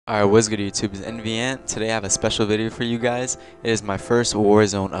Alright, what's good YouTube? It's NVN. Today I have a special video for you guys. It is my first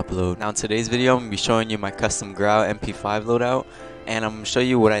Warzone upload. Now in today's video I'm going to be showing you my custom Grau MP5 loadout, and I'm going to show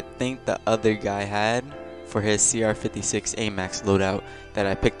you what I think the other guy had for his CR56 amax loadout that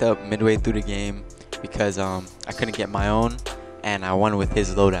I picked up midway through the game because I couldn't get my own and I won with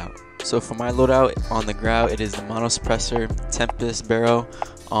his loadout. So for my loadout on the Grau, it is the mono suppressor, Tempest barrel,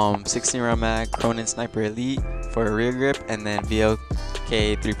 16 round mag, Cronin sniper elite for a rear grip, and then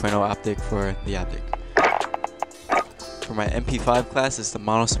VLK 3.0 optic for the optic. For my MP5 class, it's the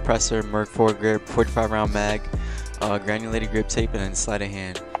mono suppressor, Merc 4 grip, 45 round mag, granulated grip tape, and then sleight of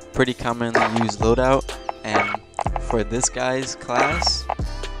hand. Pretty commonly used loadout. And for this guy's class,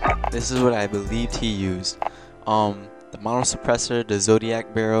 this is what I believed he used. The mono suppressor, the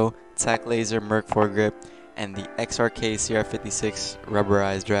Zodiac barrel, tac laser, Merc 4 grip, and the XRK CR56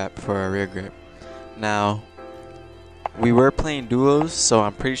 rubberized wrap for a rear grip. Now, we were playing duos, so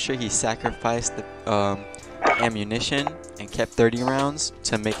I'm pretty sure he sacrificed the ammunition and kept 30 rounds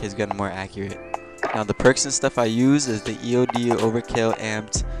to make his gun more accurate. Now the perks and stuff I use is the EOD overkill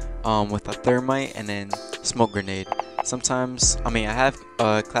amped with a thermite and then smoke grenade. Sometimes, I have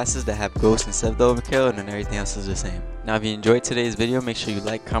classes that have ghost instead of the overkill, and then everything else is the same. Now if you enjoyed today's video, make sure you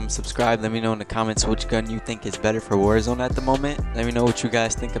like, comment, subscribe. Let me know in the comments which gun you think is better for Warzone at the moment. Let me know what you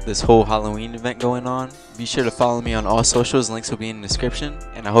guys think of this whole Halloween event going on. Be sure to follow me on all socials, links will be in the description,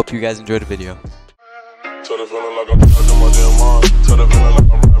 and I hope you guys enjoy the video.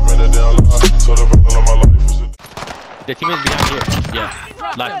 The team is behind here. Yeah.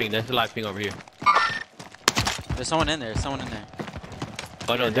 Live ping. There's a live ping over here. There's someone in there.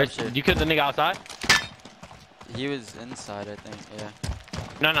 Oh no, there's. You killed the nigga outside? He was inside, I think. Yeah.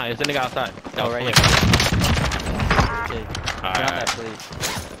 No, it's the nigga outside. Oh, right here. Okay. Get on that plate.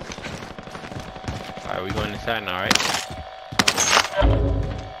 Alright, we going inside now, right?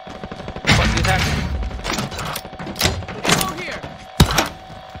 What just happened? Here.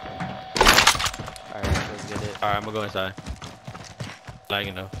 Alright, let's get it. Alright, I'm gonna go inside.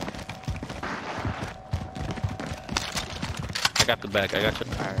 Lagging though. I got the back. I got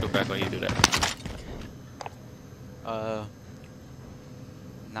your back when you do that.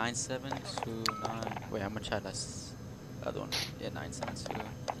 9729. Wait, I'm gonna try this other one. Yeah,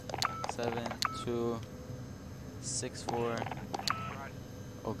 9727264.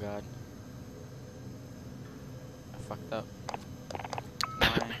 Oh god, I fucked up.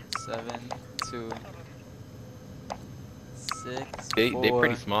 97264. They're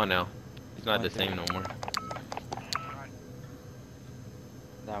pretty small now. It's not the same no more.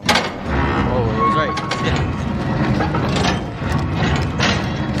 That one. Oh, it was right. Get it.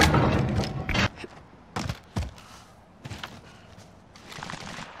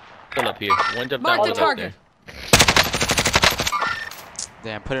 Still up here. One jump down, one up there.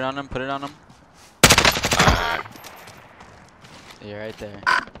 Damn, put it on him. Alright. You're right there.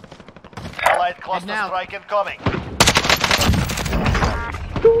 Allied cluster strike incoming.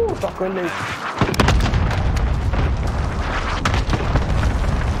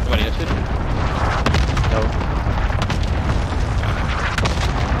 Somebody else hit? No.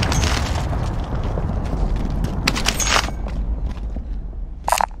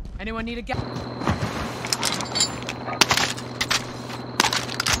 Anyone need a gas?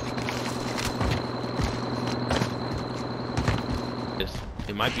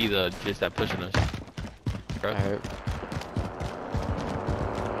 It might be the just that pushing us. Bro. Alright.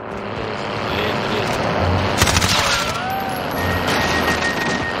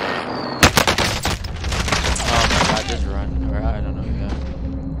 Just run, or I don't know. Yeah,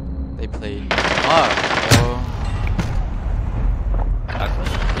 they played. Oh,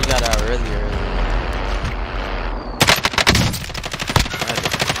 he got out really early.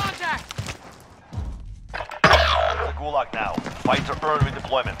 Contact! The Gulag now. Fight to earn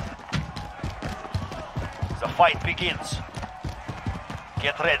redeployment. The fight begins.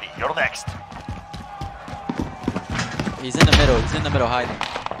 Get ready. You're next. He's in the middle hiding.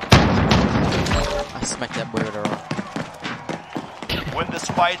 I smacked that boy with a rock. Win this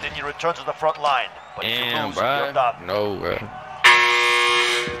fight and you return to the front line. But if you lose, you're done. No, bro.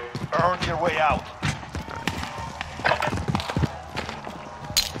 Earn your way out. Back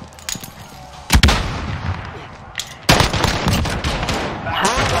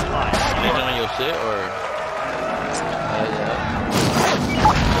to the front line. You on your shit or? Yeah.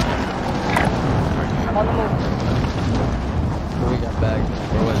 We got bagged.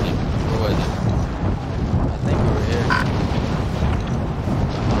 Where was he? I think we were here.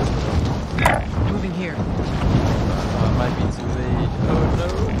 Moving here. It might be too late. Oh no.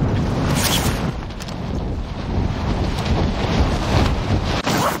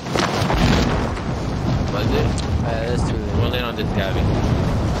 this cabin.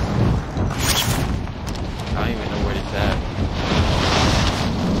 I don't even know where it's at.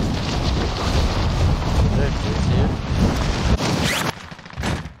 There it is here.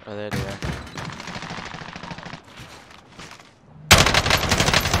 Oh, there they are.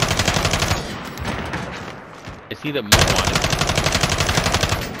 I see the move on it.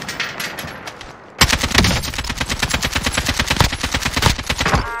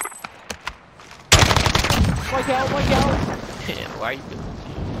 Watch out, watch out! Damn, why are you doing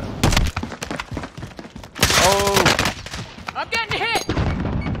Oh! I'm getting hit!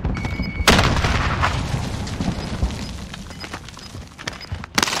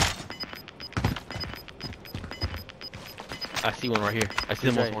 I see one right here. I see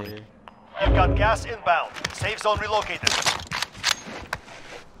He's the right most one. here. You've got gas inbound. Safe zone relocated.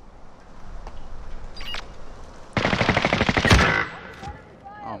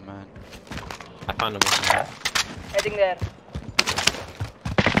 Oh man. I found him. Heading there.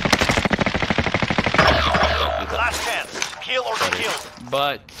 Last chance. Kill or be killed.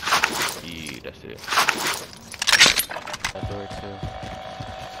 But yeah, that's it. That door too.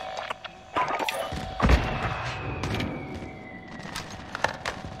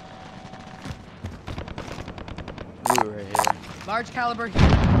 Blue right here. Large caliber here.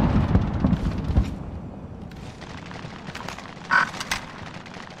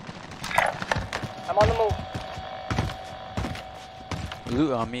 I'm on the move.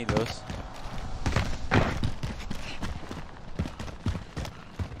 Loot on me, Los.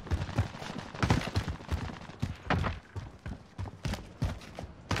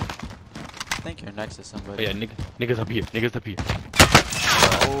 I think you're next to Oh somebody. yeah, niggas up here. Niggas up here.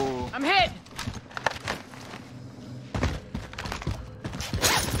 Oh. I'm hit!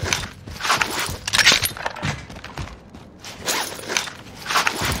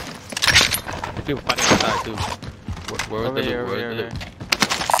 People fighting outside too. Where was Over the here, loot? over Where here, was over the here.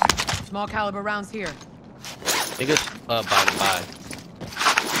 loot? Small caliber rounds here. Niggas by the by.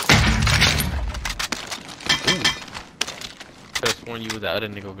 Ooh. Could've sworn you was that other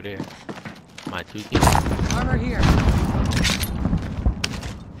nigga over there. My two teams. Armor here.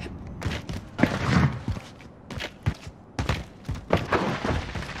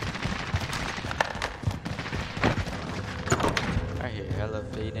 I hear hella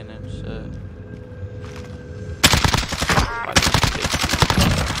fading and shit.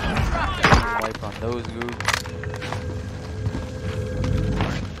 Wipe on those goop.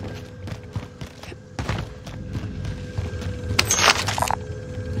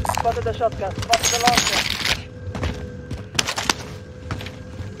 Spotted the shotgun. Spotted the launcher.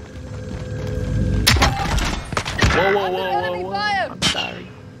 Whoa, whoa, whoa, Enemy whoa, whoa. fire! I'm sorry.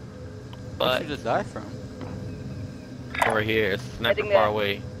 Where'd But you just die from? over here, it's sniper Heading far there.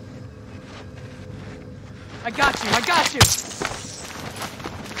 away. I got you, I got you!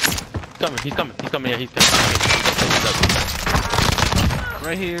 He's coming, yeah, he's coming.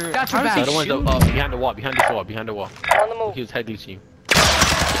 Right here. Got your The back. other one's behind the wall, behind the wall. On the move. He was head glitching you.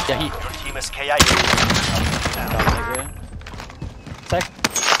 Yeah, he. Your team is KIA.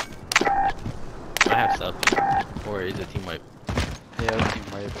 I have something. Or is it team wipe? Yeah, it was team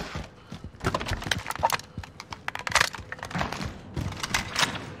wipe.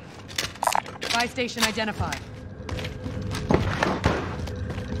 Buy station identified.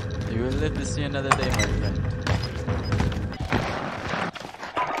 You will live to see another day, my friend.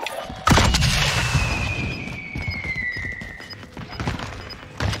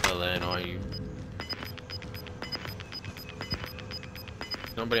 I'll land on you.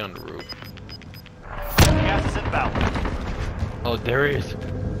 Nobody on the roof. Gas is inbound. Oh, there is.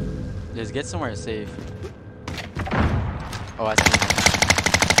 Just get somewhere safe. Oh, I see.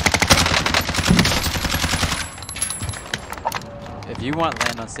 If you want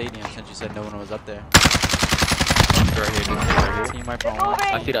land on stadium, since you said no one was up there. Right here, right here. Team wipe on one.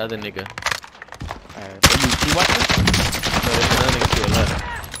 I see the other nigga. Alright. Are you team wiping? No, there's another nigga to your left.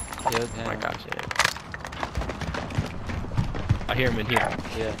 Killed Oh him. my gosh, yeah. I hear him in here.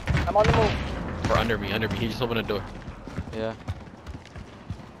 Yeah, I'm on the move. Or under me. He just opened the door. yeah.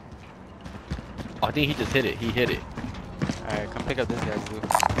 Oh, I think he just hit it. He hit it. Alright, come pick up this guy's loot.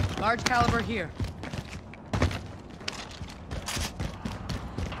 Large caliber here.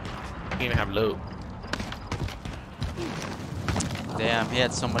 He didn't even have loot. Damn, he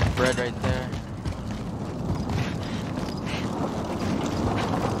had so much bread right there.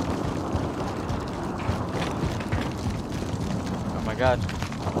 Oh my god.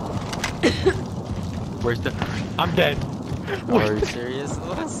 Where's the... I'm dead. Are you serious,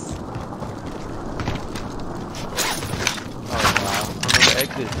 Lewis? Oh wow. I'm on the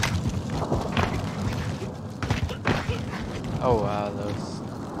exit. Oh wow, those.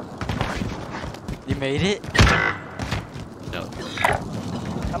 You made it? No.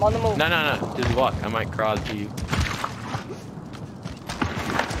 I'm on the move. No. Just walk. I might crawl to you.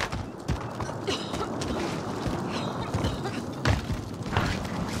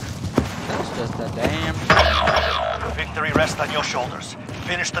 That's just a damn. Victory rests on your shoulders.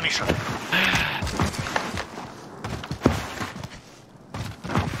 Finish the mission.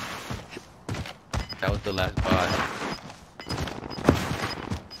 That was the last boss.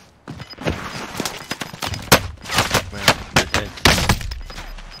 Man, listen.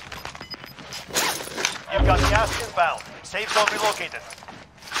 You've got gas inbound. Safe zone relocated.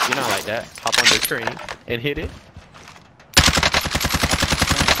 You're not like that. Hop on the train and hit it.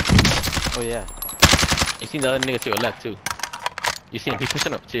 Oh yeah. You seen the other nigga to your left too. You seen him? He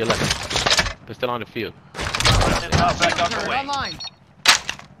pushing up to your left. But still on the field. It's now back on the Turret way. online.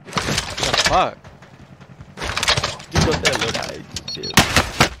 What the fuck? You got that little guy. Chill.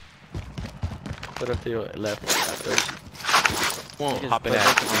 Put up to your left. Won't Just hop in put that,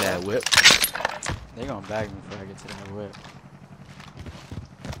 it to that the whip. They gonna bag me before I get to that whip.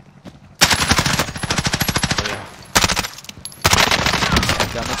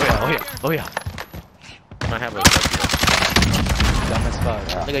 Dumb as fuck. Oh yeah. Might have a Dumb as fuck.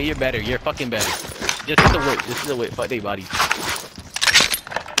 nigga, you're better. You're fucking better. Just hit the whip. Just hit the whip. Fuck they body.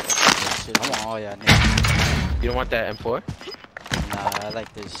 Shit, I want all y'all niggas. You don't want that M4? Nah, I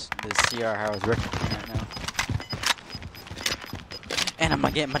like this CR how it's working right now. And I'm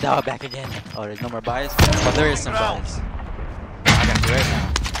gonna get my dog back again. Oh, there's no more bias? Oh, there is some bias. I got you right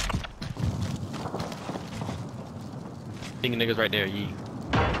now. Thinking niggas right there, yee.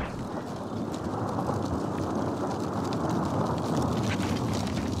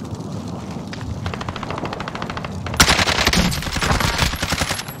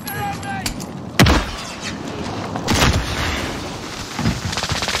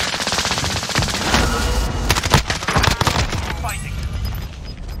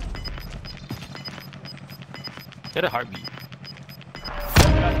 Get a heartbeat.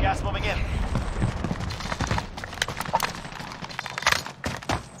 Got gas moving in.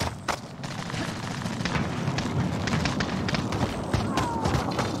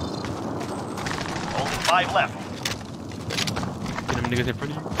 Only 5 left. Get them niggas in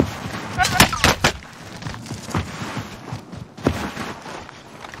front of you.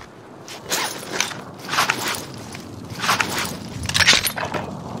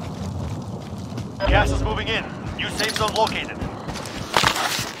 Gas is moving in. New safe zone located.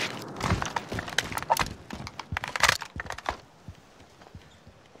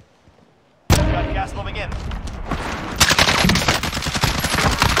 Got gas moving in.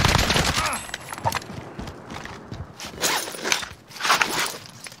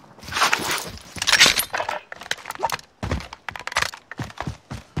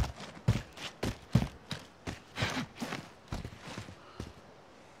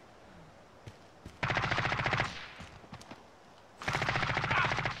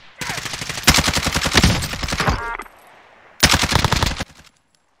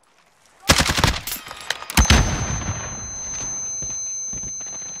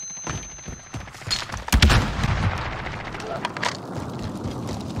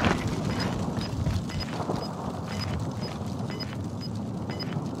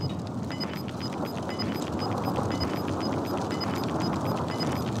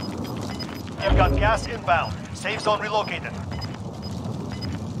 You've got gas inbound. Safe zone relocated.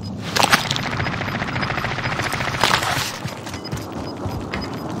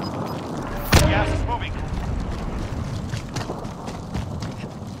 Gas is moving.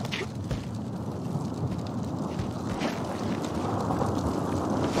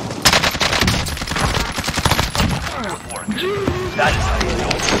 Good work. That is how you do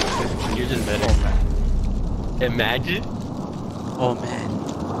it. You're just better. Oh man. Imagine. Oh man.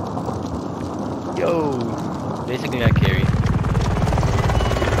 Yo. Basically, I carry.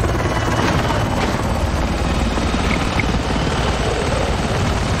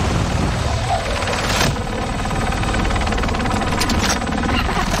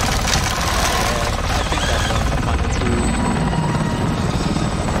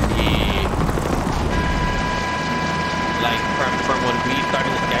 Like from when we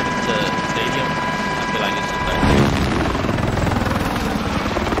started this game to stadium, I feel like it's just like.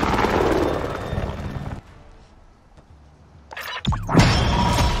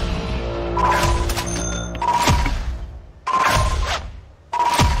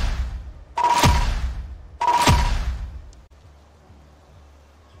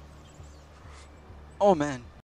 Oh man.